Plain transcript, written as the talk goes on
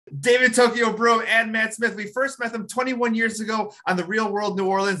David Tokyo Broom and Matt Smith. We first met them 21 years ago on The Real World New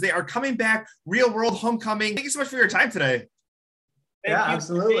Orleans. They are coming back, Real World Homecoming. Thank you so much for your time today. Thank you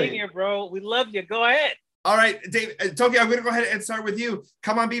absolutely. For being here, bro. We love you. Go ahead. All right, Dave, Tokyo, I'm going to go ahead and start with you.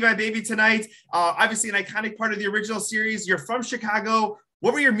 Come On, Be My Baby Tonight. Obviously an iconic part of the original series. You're from Chicago.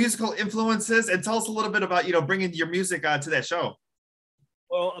 What were your musical influences? And tell us a little bit about, bringing your music to that show.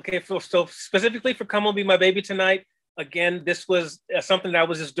 Well, okay, so specifically for Come On, Be My Baby Tonight, again, this was something that I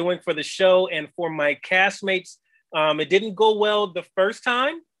was just doing for the show and for my castmates. It didn't go well the first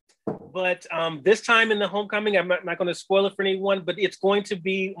time, but this time in the homecoming, I'm not going to spoil it for anyone, but it's going to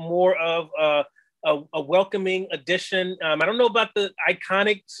be more of a welcoming addition. I don't know about the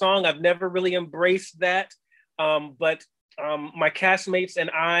iconic song. I've never really embraced that, but my castmates and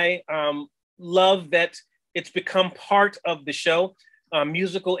I love that it's become part of the show.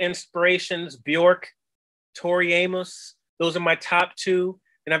 Musical inspirations, Bjork, Tori Amos, those are my top two.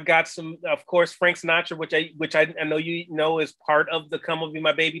 And I've got some, of course, Frank Sinatra, which I know you know is part of the Come On Be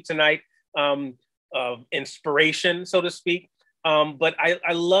My Baby Tonight inspiration, so to speak. But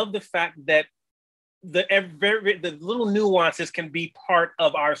I love the fact that the little nuances can be part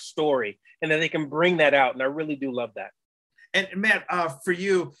of our story and that they can bring that out. And I really do love that. And Matt, for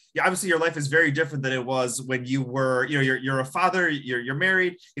you, obviously your life is very different than it was when you were, you're a father, you're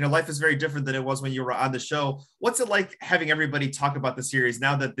married, life is very different than it was when you were on the show. What's it like having everybody talk about the series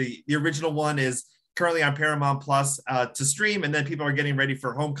now that the original one is currently on Paramount Plus to stream, and then people are getting ready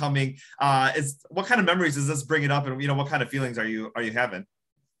for Homecoming? What kind of memories does this bring it up, and what kind of feelings are you having?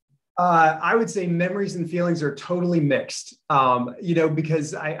 I would say memories and feelings are totally mixed,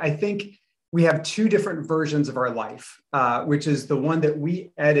 because I think we have two different versions of our life, which is the one that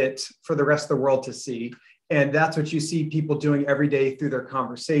we edit for the rest of the world to see. And that's what you see people doing every day through their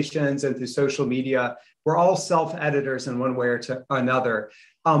conversations and through social media. We're all self-editors in one way or another.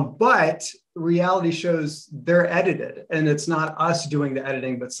 But reality shows, they're edited, and it's not us doing the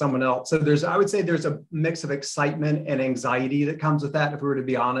editing, but someone else. So I would say there's a mix of excitement and anxiety that comes with that, if we were to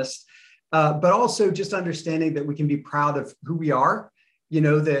be honest. But also just understanding that we can be proud of who we are. You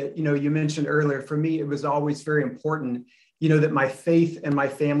mentioned earlier, for me, it was always very important, that my faith and my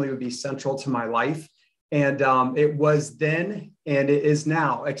family would be central to my life. And it was then, and it is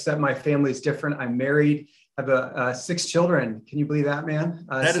now, except my family is different. I'm married, I have 6 children. Can you believe that, man?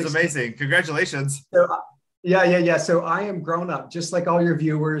 That is amazing. Congratulations. So, yeah. So I am grown up, just like all your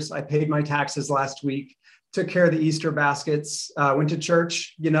viewers. I paid my taxes last week, took care of the Easter baskets, went to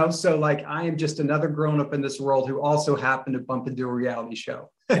church, so like I am just another grown up in this world who also happened to bump into a reality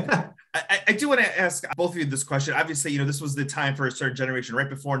show. I do want to ask both of you this question. Obviously, this was the time for a certain generation right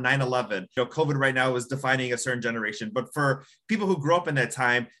before 9/11. COVID right now is defining a certain generation. But for people who grew up in that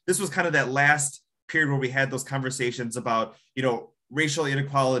time, this was kind of that last period where we had those conversations about, racial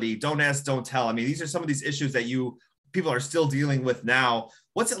inequality, don't ask, don't tell. I mean, these are some of these issues that people are still dealing with now.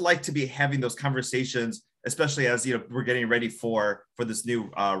 What's it like to be having those conversations, especially as we're getting ready for this new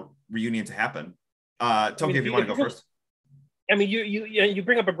reunion to happen? Tokyo, if you want to go first. I mean, you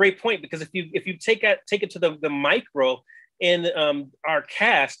bring up a great point, because if you take it to the micro in our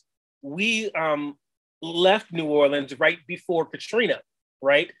cast, we left New Orleans right before Katrina,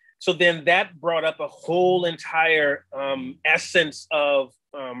 right? So then that brought up a whole entire essence of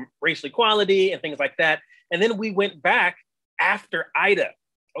racial equality and things like that. And then we went back after Ida.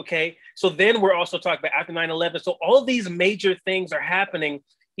 Okay, so then we're also talking about after 9/11. So all these major things are happening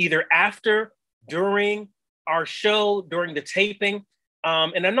either after, during our show, during the taping.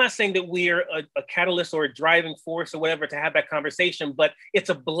 And I'm not saying that we're a catalyst or a driving force or whatever to have that conversation, but it's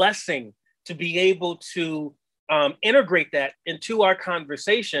a blessing to be able to integrate that into our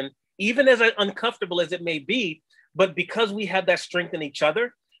conversation, even as uncomfortable as it may be. But because we have that strength in each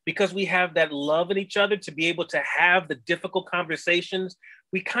other, because we have that love in each other to be able to have the difficult conversations,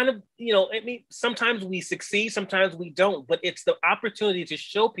 we kind of, sometimes we succeed, sometimes we don't, but it's the opportunity to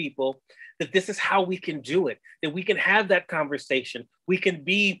show people that this is how we can do it, that we can have that conversation. We can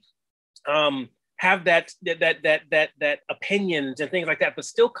have that opinions and things like that, but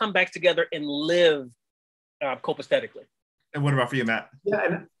still come back together and live copacetically. And what about for you, Matt? Yeah,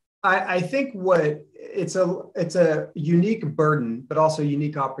 and I think it's a unique burden, but also a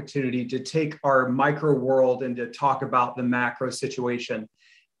unique opportunity to take our micro world and to talk about the macro situation.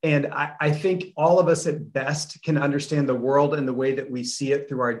 And I think all of us at best can understand the world and the way that we see it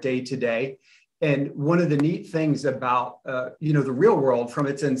through our day to day. And one of the neat things about, the real world from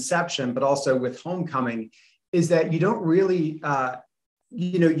its inception, but also with Homecoming, is that you don't really,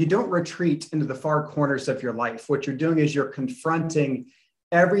 you don't retreat into the far corners of your life. What you're doing is you're confronting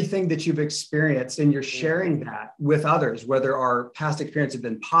everything that you've experienced, and you're sharing that with others, whether our past experience have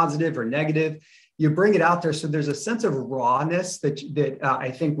been positive or negative. You bring it out there. So there's a sense of rawness that I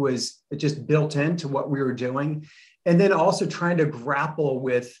think was just built into what we were doing. And then also trying to grapple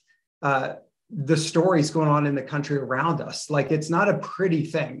with the stories going on in the country around us. Like, it's not a pretty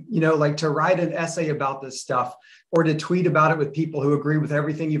thing, like to write an essay about this stuff or to tweet about it with people who agree with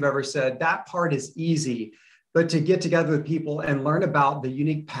everything you've ever said. That part is easy. But to get together with people and learn about the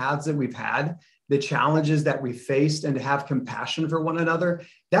unique paths that we've had, the challenges that we faced, and to have compassion for one another,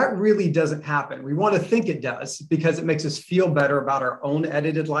 that really doesn't happen. We want to think it does because it makes us feel better about our own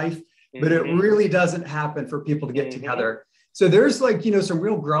edited life, but it really doesn't happen for people to get together. So there's some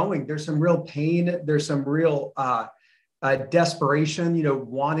real growing, there's some real pain, there's some real desperation,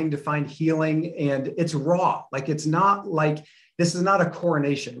 wanting to find healing, and it's raw. Like, it's not like, this is not a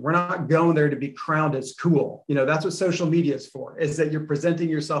coronation. We're not going there to be crowned as cool. That's what social media is for, is that you're presenting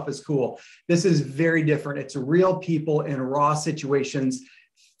yourself as cool. This is very different. It's real people in raw situations,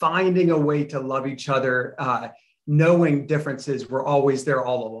 finding a way to love each other, knowing differences were always there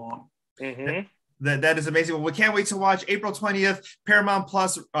all along. That is amazing. Well, we can't wait to watch April 20th, Paramount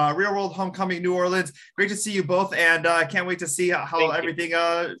Plus, Real World Homecoming, New Orleans. Great to see you both, and can't wait to see how everything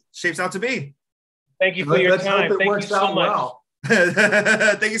shapes out to be. Thank you for your time. Thank you so much.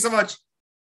 Thank you so much.